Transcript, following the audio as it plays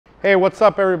Hey, what's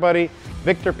up everybody?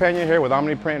 Victor Pena here with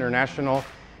OmniPrint International,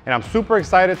 and I'm super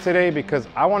excited today because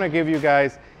I want to give you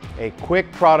guys a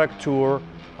quick product tour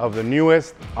of the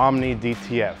newest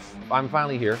OmniDTF. I'm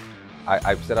finally here.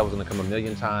 I've said I was going to come a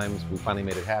million times. We finally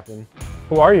made it happen.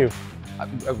 Who are you?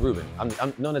 Ruben.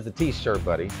 I'm known as the T-shirt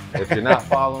buddy. If you're not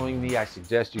following me, I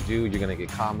suggest you do. You're going to get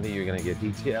comedy, you're going to get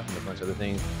DTF and a bunch of other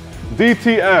things.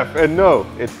 DTF, and no,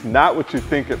 it's not what you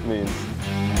think it means.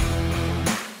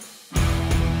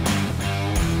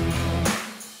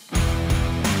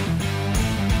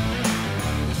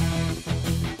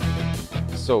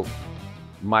 So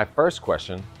my first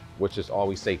question, which is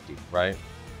always safety, right?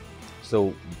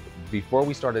 So before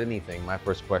we started anything, my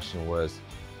first question was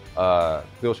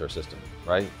filter system,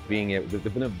 right?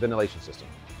 The ventilation system.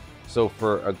 So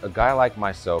for a guy like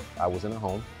myself, I was in a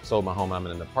home, sold my home, I'm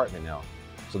in an apartment now.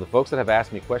 So the folks that have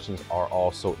asked me questions are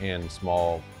also in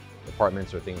small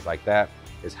apartments or things like that,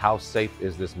 is how safe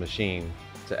is this machine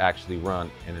to actually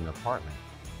run in an apartment,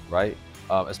 right?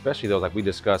 Especially those, like we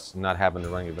discussed, not having to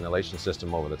run your ventilation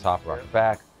system over the top or the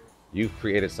back. You've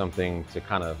created something to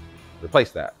kind of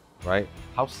replace that, right?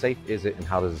 How safe is it and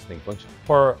how does this thing function?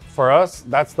 For us,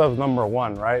 that stuff's number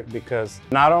one, right? Because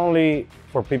not only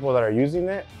for people that are using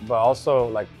it, but also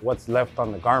like what's left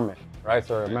on the garment, right?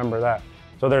 So remember that.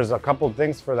 So there's a couple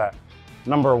things for that.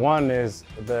 Number one is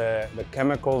the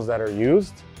chemicals that are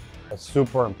used are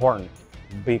super important,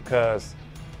 because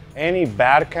any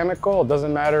bad chemical, it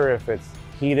doesn't matter if it's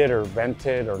heated or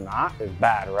vented or not, is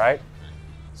bad, right?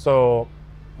 So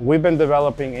we've been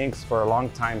developing inks for a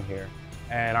long time here,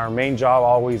 and our main job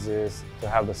always is to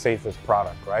have the safest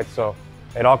product, right? So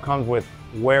it all comes with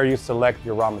where you select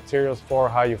your raw materials for,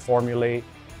 how you formulate,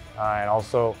 and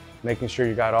also making sure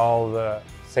you got all the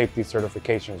safety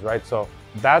certifications, right? So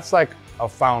that's like a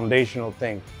foundational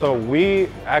thing. So we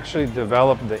actually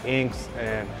developed the inks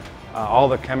and all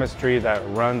the chemistry that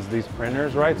runs these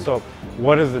printers, right? So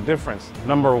what is the difference?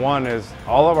 Number one is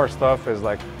all of our stuff is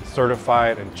like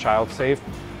certified and child safe,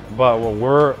 but what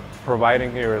we're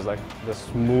providing here is like the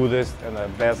smoothest and the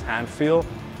best hand feel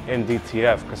in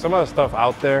DTF, because some of the stuff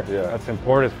out there that's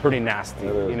imported is pretty nasty,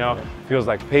 you know, feels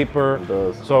like paper. It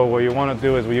does. So what you want to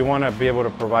do is you want to be able to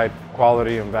provide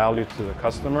quality and value to the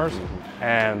customers,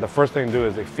 and the first thing to do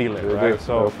is they feel it, right?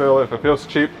 So if it feels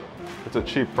cheap, it's a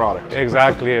cheap product.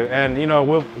 Exactly, and you know,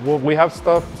 we have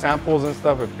stuff, samples and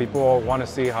stuff, if people want to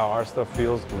see how our stuff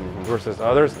feels versus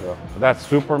others. That's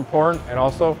super important. And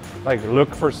also, like,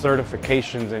 look for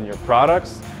certifications in your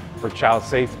products for child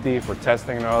safety, for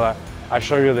testing and all that. I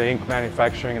show you the ink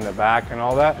manufacturing in the back and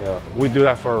all that. We do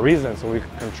that for a reason, so we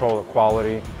can control the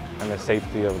quality and the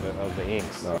safety of the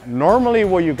inks. Normally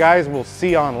what you guys will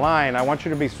see online, I want you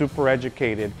to be super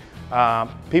educated.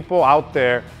 People out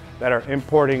there that are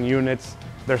importing units,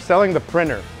 they're selling the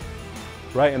printer,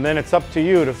 right? And then it's up to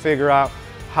you to figure out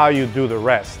how you do the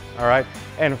rest, all right?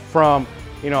 And from,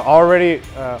 you know, already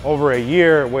over a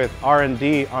year with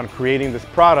R&D on creating this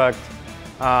product,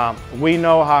 we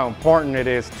know how important it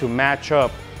is to match up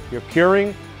your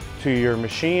curing to your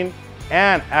machine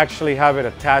and actually have it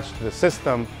attached to the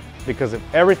system, because if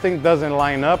everything doesn't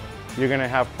line up, you're gonna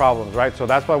have problems, right? So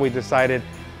that's why we decided,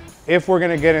 if we're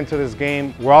gonna get into this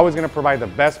game, we're always gonna provide the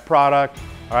best product,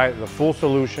 all right, the full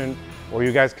solution, where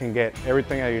you guys can get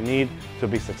everything that you need to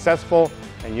be successful,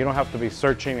 and you don't have to be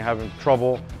searching and having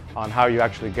trouble on how you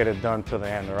actually get it done to the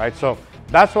end, all right? So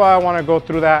that's why I wanna go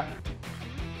through that.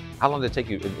 How long did it take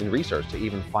you in research to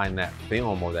even find that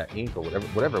film or that ink or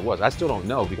whatever it was? I still don't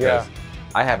know, because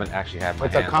I haven't actually had my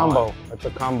hands on. It's a combo. It's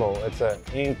a combo. It's an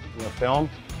ink and a film.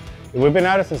 We've been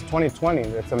at it since 2020.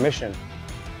 It's a mission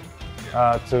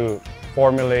to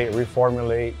formulate,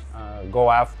 reformulate,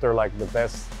 go after like the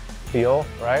best feel,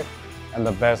 right? And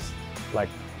the best like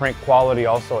print quality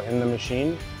also in the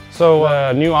machine.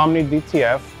 So new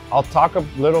OmniDTF. I'll talk a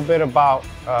little bit about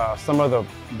some of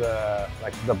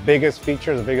the biggest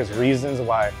features, the biggest reasons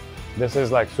why this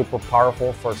is like super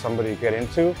powerful for somebody to get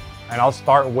into. And I'll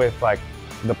start with like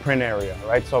the print area,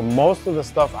 right? So most of the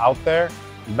stuff out there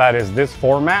that is this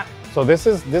format. So this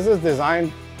is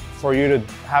designed for you to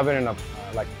have it in a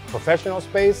like professional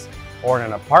space or in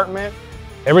an apartment.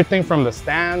 Everything from the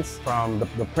stands, from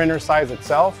the printer size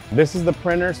itself. This is the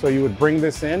printer, so you would bring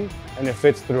this in and it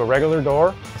fits through a regular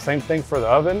door. Same thing for the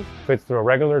oven, fits through a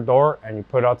regular door and you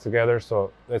put it all together,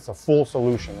 so it's a full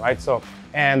solution, right? So,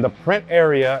 and the print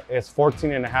area is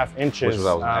 14.5 inches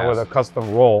with a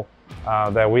custom roll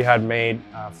that we had made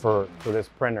for this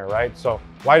printer, right? So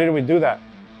why did we do that?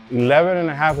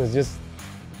 11.5 is just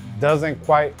doesn't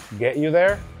quite get you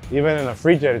there. Even in a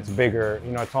free jet, it's bigger,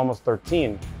 you know, it's almost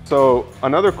 13. So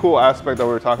another cool aspect that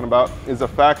we were talking about is the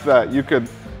fact that you could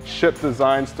ship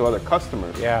designs to other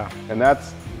customers. Yeah. And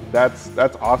that's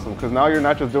awesome, because now you're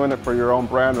not just doing it for your own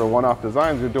brand or one-off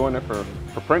designs, you're doing it for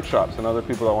print shops and other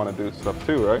people that want to do stuff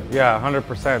too, right? Yeah,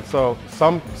 100%. So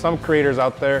some creators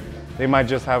out there, they might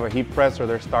just have a heat press or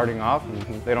they're starting off.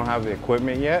 They don't have the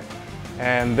equipment yet.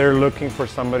 And they're looking for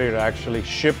somebody to actually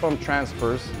ship them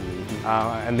transfers.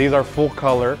 And these are full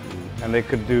color. And they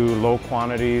could do low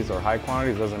quantities or high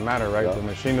quantities, doesn't matter, right? Yeah. The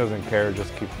machine doesn't care, it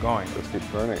just keeps going. Just keep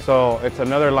burning. So it's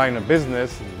another line of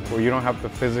business where you don't have to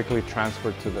physically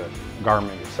transfer to the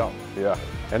garment yourself. Yeah,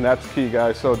 and that's key,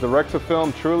 guys. So direct to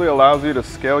film truly allows you to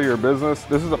scale your business.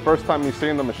 This is the first time you've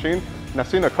seen the machine, and I've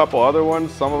seen a couple other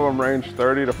ones. Some of them range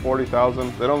 30 to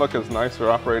 40,000. They don't look as nice or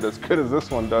operate as good as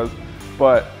this one does,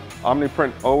 but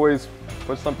OmniPrint always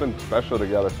puts something special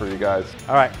together for you guys.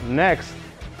 All right, next,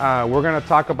 we're gonna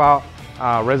talk about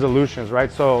resolutions,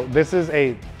 right? So this is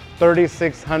a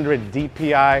 3600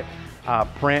 DPI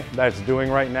print that's doing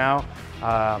right now.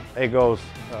 It goes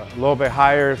a little bit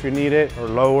higher if you need it, or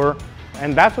lower.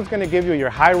 And that's what's gonna give you your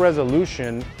high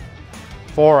resolution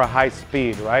for a high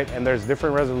speed, right? And there's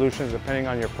different resolutions depending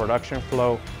on your production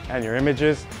flow and your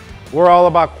images. We're all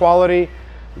about quality.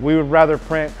 We would rather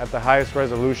print at the highest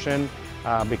resolution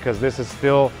because this is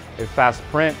still a fast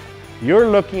print. You're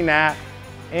looking at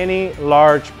any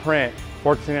large print,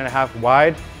 14.5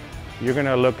 wide, you're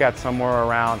gonna look at somewhere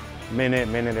around minute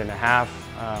and a half,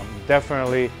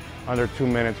 definitely under 2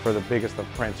 minutes for the biggest of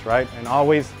prints, right? And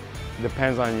always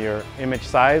depends on your image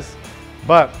size,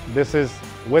 but this is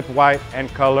with white and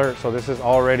color, so this is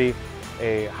already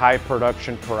a high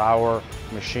production per hour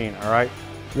machine, all right?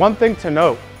 One thing to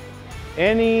note,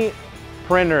 any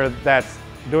printer that's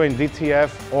doing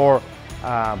DTF or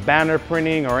banner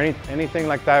printing or anything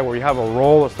like that where you have a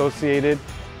roll associated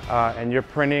and you're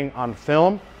printing on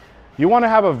film, you want to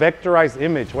have a vectorized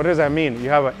image. What does that mean? You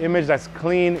have an image that's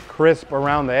clean, crisp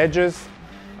around the edges,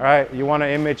 all right? You want an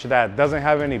image that doesn't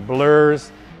have any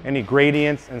blurs, any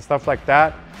gradients and stuff like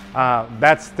that.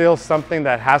 That's still something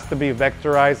that has to be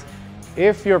vectorized.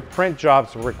 If your print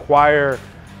jobs require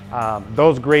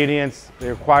those gradients, they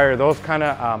require those kind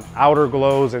of outer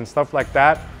glows and stuff like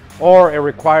that, or it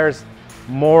requires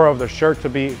more of the shirt to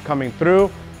be coming through,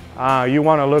 you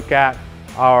want to look at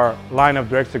our line of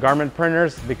direct-to-garment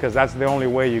printers, because that's the only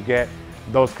way you get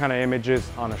those kind of images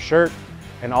on a shirt.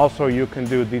 And also you can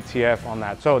do DTF on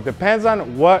that. So it depends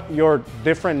on what your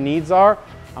different needs are,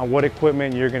 on what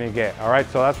equipment you're going to get. All right,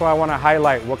 so that's why I want to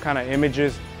highlight what kind of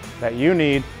images that you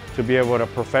need to be able to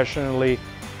professionally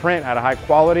print at a high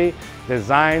quality,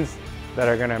 designs that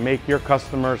are going to make your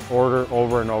customers order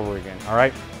over and over again. All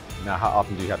right. Now, how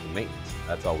often do you have to maintenance?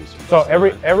 That's always so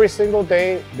every single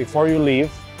day before you leave,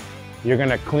 you're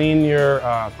gonna clean your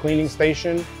cleaning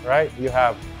station, right? You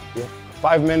have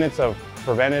 5 minutes of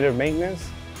preventative maintenance,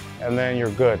 and then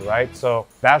you're good, right? So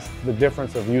that's the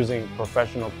difference of using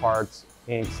professional parts,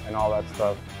 inks, and all that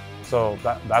stuff. So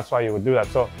that's why you would do that.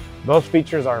 So those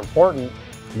features are important.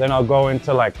 Then I'll go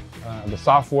into like the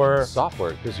software.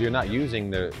 Software, because you're not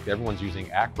using everyone's using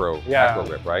Acro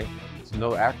Rip, right?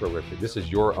 No Acro Rip. This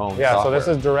is your own software. So this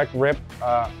is Direct Rip.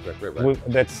 Direct Rip, right?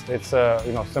 It's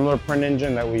a similar print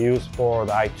engine that we use for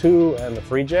the i2 and the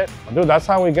FreeJet. Dude, that's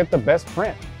how we get the best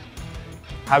print.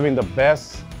 Having the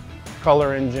best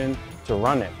color engine to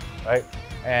run it, right?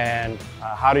 And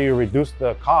how do you reduce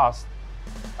the cost?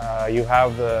 You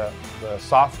have the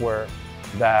software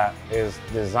that is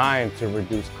designed to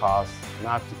reduce costs,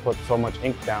 not to put so much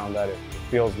ink down that it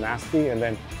feels nasty, and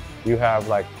then you have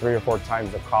like 3 or 4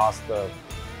 times the cost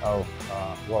of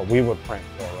what we would print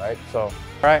for, right? So, all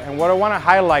right, and what I want to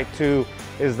highlight too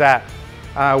is that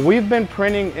we've been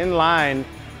printing inline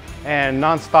and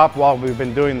nonstop while we've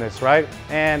been doing this, right?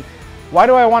 And why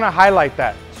do I want to highlight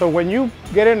that? So when you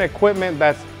get an equipment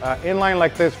that's inline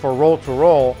like this for roll to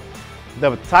roll,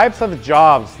 the types of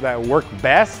jobs that work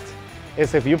best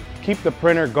is if you keep the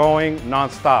printer going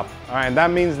nonstop, all right? And that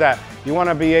means that you want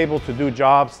to be able to do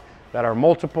jobs that are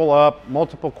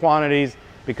multiple quantities,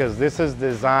 because this is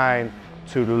designed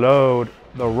to load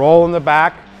the roll in the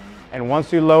back, and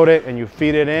once you load it and you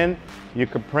feed it in, you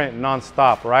can print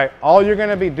non-stop, right? All you're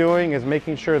gonna be doing is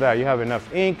making sure that you have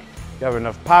enough ink, you have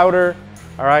enough powder,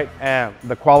 all right? And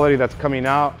the quality that's coming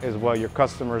out is what your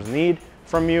customers need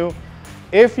from you.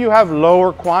 If you have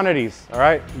lower quantities, all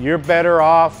right, you're better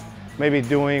off maybe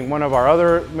doing one of our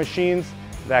other machines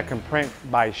that can print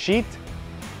by sheet,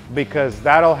 because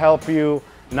that'll help you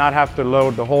not have to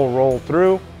load the whole roll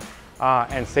through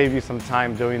and save you some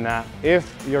time doing that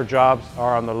if your jobs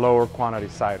are on the lower quantity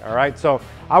side, all right? So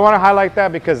I wanna highlight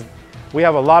that because we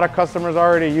have a lot of customers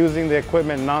already using the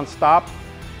equipment nonstop,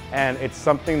 and it's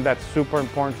something that's super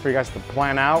important for you guys to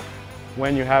plan out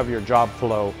when you have your job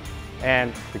flow.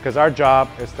 And because our job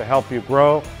is to help you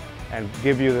grow and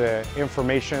give you the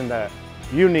information that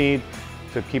you need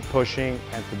to keep pushing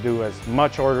and to do as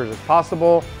much orders as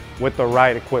possible with the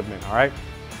right equipment, all right?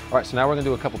 All right, so now we're gonna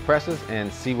do a couple presses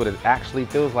and see what it actually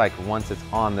feels like once it's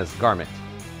on this garment,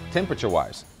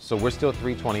 temperature-wise. So we're still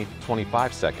 320,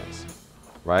 25 seconds,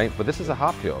 right? But this is a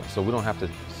hot peel, so we don't have to,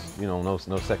 you know,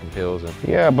 no second peels. And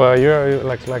Yeah, but you're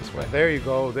like there you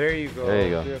go, there you go.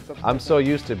 there you go. I'm so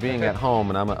used to being at home,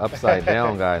 and I'm an upside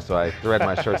down guy, so I thread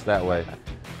my shirts that way.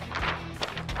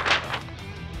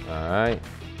 All right,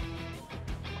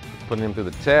 putting him through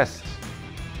the test.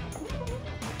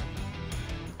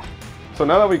 So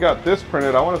now that we got this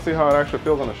printed, I want to see how it actually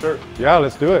feels on the shirt. Yeah,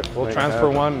 let's do it. We'll Make it transfer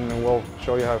happen. one and we'll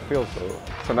show you how it feels.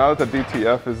 So now that the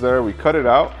DTF is there, we cut it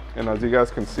out, and as you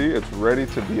guys can see, it's ready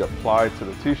to be applied to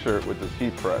the t-shirt with this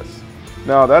heat press.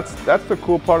 Now that's the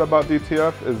cool part about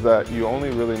DTF, is that you only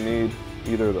really need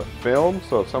either the film,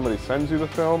 so if somebody sends you the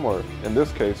film, or in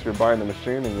this case, you're buying the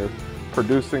machine and you're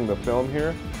producing the film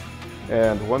here.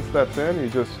 And once that's in, you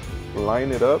just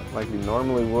line it up like you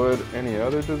normally would any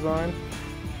other design.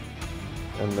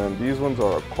 And then these ones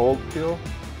are a cold peel.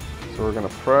 So we're gonna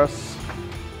press.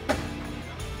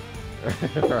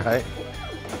 Right.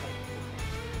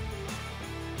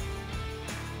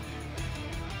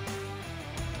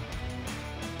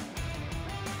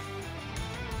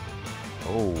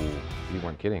 Oh, you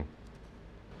weren't kidding.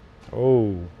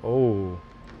 Oh.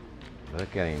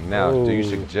 Look at him. Now, do you Oh.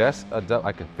 suggest a double?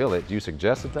 I can feel it. Do you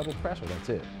suggest a double press, or that's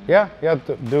it? Yeah,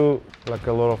 do like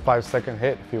a little 5-second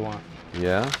hit if you want.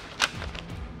 Yeah.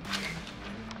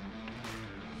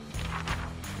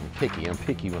 I'm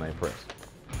picky when I press.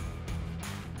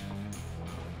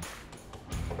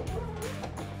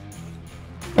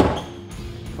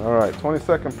 All right,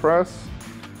 20-second press.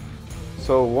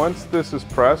 So once this is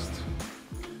pressed,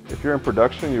 if you're in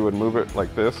production, you would move it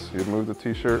like this. You'd move the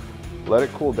t-shirt, let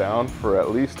it cool down for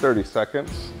at least 30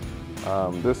 seconds.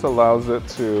 This allows it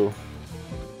to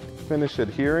finish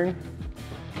adhering.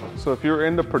 So if you're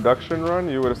in the production run,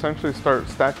 you would essentially start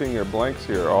stacking your blanks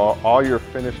here, all your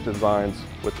finished designs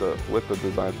with the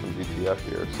designs from DTF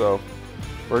here. So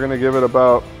we're gonna give it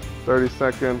about 30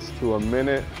 seconds to a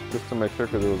minute just to make sure,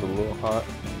 because it was a little hot,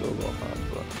 still a little hot.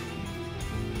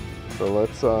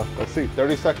 So let's see.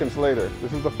 30 seconds later.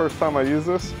 This is the first time I use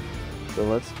this, so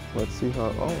let's see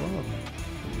how. Oh wow,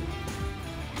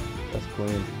 that's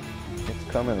clean.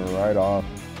 It's coming right off,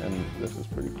 and this is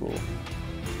pretty cool.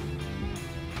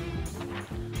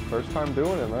 First time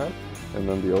doing it, man. And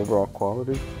then the overall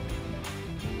quality.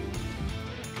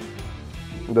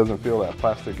 It doesn't feel that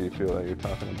plasticky feel that you're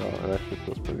talking about. It actually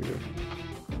feels pretty good.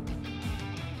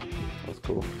 That's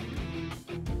cool.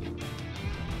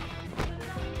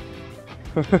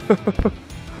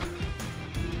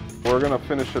 We're gonna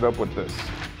finish it up with this.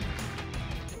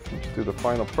 Let's do the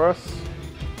final press.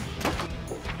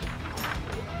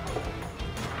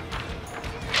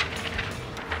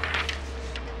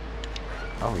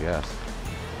 Oh yes.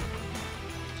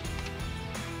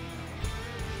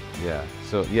 Yeah.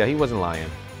 So yeah, he wasn't lying.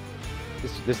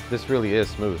 This really is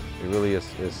smooth. It really is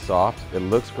soft. It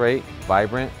looks great,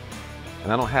 vibrant,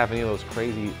 and I don't have any of those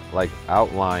crazy like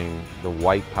outline, the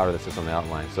white powder that sits on the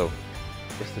outline. So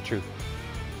it's the truth.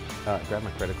 Grab my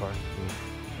credit card.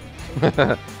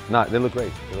 No, they look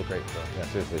great. They look great. So, yeah,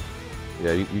 seriously.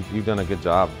 Yeah, you've done a good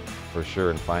job for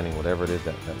sure in finding whatever it is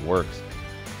that works.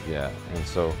 Yeah, and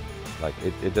so like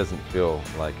it doesn't feel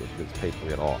like it's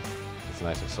papery at all. It's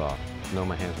nice and soft. No,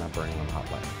 my hand's not burning on the hot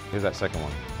plate. Here's that second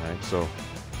one, right? So,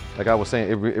 like I was saying,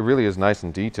 it really is nice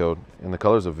and detailed, and the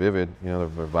colors are vivid. You know,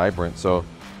 they're vibrant. So,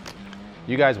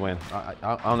 you guys win.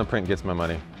 OmniPrint gets my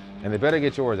money, and they better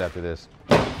get yours after this.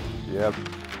 Yep.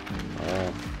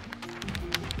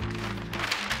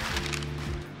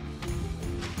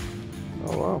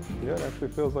 Oh wow, yeah, it actually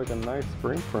feels like a nice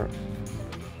screen print.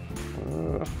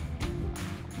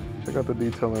 Check out the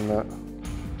detail in that.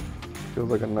 Feels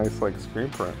like a nice like screen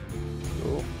print.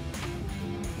 Cool.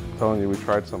 I'm telling you, we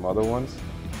tried some other ones,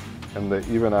 and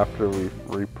even after we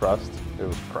repressed, it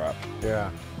was crap.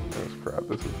 Yeah. It was crap.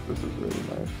 This is really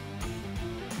nice.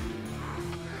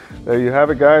 There you have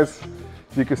it, guys.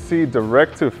 You can see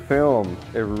direct to film.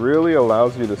 It really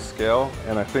allows you to scale,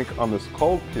 and I think on this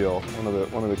cold peel,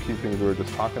 one of the key things we were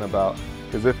just talking about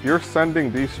is if you're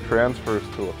sending these transfers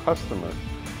to a customer,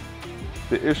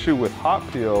 the issue with hot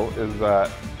peel is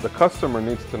that the customer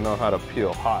needs to know how to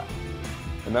peel hot,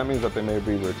 and that means that they may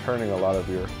be returning a lot of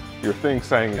your things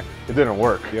saying it didn't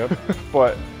work. Yep.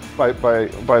 But by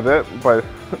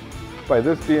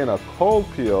this being a cold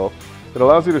peel, it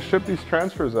allows you to ship these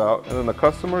transfers out, and then the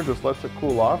customer just lets it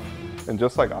cool off, And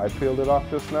just like I peeled it off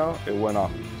just now, it went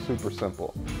off super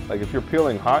simple. Like if you're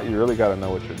peeling hot, you really gotta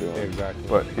know what you're doing. Exactly.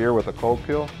 But here with a cold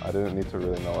peel, I didn't need to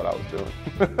really know what I was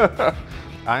doing.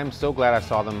 I'm so glad I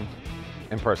saw them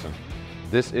in person.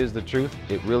 This is the truth.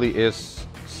 It really is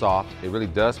soft. It really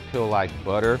does peel like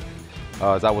butter.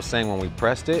 As I was saying when we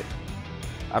pressed it,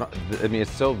 I mean,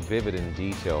 it's so vivid and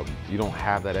detailed. You don't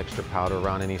have that extra powder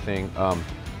around anything.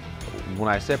 When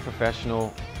I said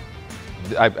professional,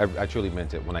 I truly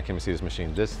meant it when I came to see this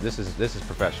machine. This is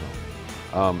professional.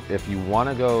 If you want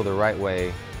to go the right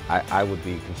way, I would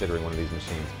be considering one of these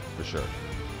machines for sure.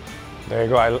 There you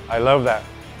go. I love that.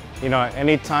 You know,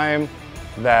 anytime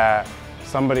that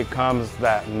somebody comes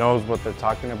that knows what they're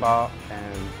talking about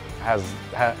and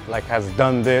has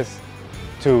done this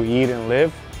to eat and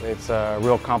live, it's a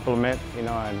real compliment, you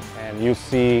know, and you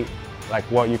see like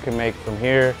what you can make from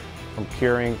here, from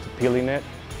curing to peeling it.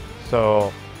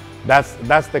 So that's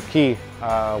the key.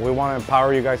 We want to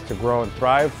empower you guys to grow and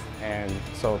thrive. And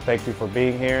so thank you for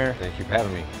being here. Thank you for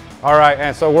having me. All right,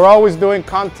 and so we're always doing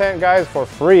content, guys, for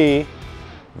free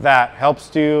that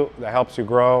helps you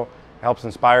grow, helps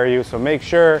inspire you. So make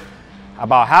sure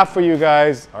about half of you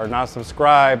guys are not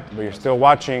subscribed, but you're still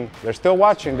watching. They're still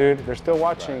watching, dude. They're still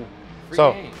watching. Free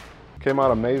So game. Came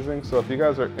out amazing. So if you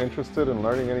guys are interested in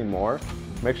learning any more,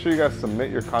 make sure you guys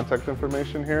submit your contact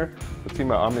information here. The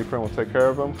team at OmniPrint will take care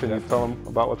of them. Can you tell them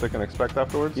about what they can expect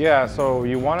afterwards? yeah, so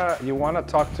you wanna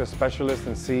talk to a specialist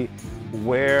and see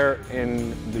where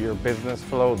in your business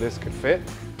flow this could fit.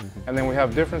 And then we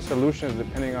have different solutions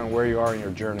depending on where you are in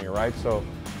your journey, right? So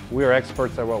we are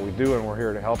experts at what we do, and we're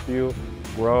here to help you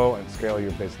grow and scale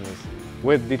your business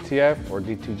with DTF or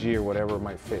DTG or whatever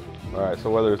might fit. All right,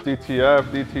 so whether it's DTF,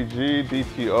 DTG,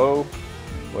 DTO,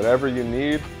 whatever you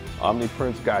need,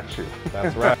 OmniPrint's got you.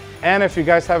 That's right. And if you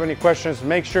guys have any questions,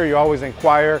 make sure you always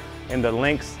inquire in the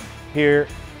links here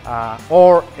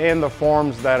or in the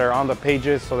forms that are on the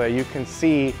pages so that you can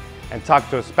see and talk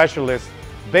to a specialist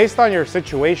based on your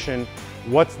situation,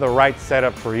 what's the right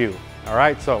setup for you. All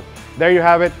right, so there you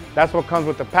have it. That's what comes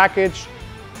with the package.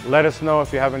 Let us know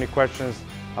if you have any questions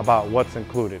about what's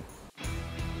included.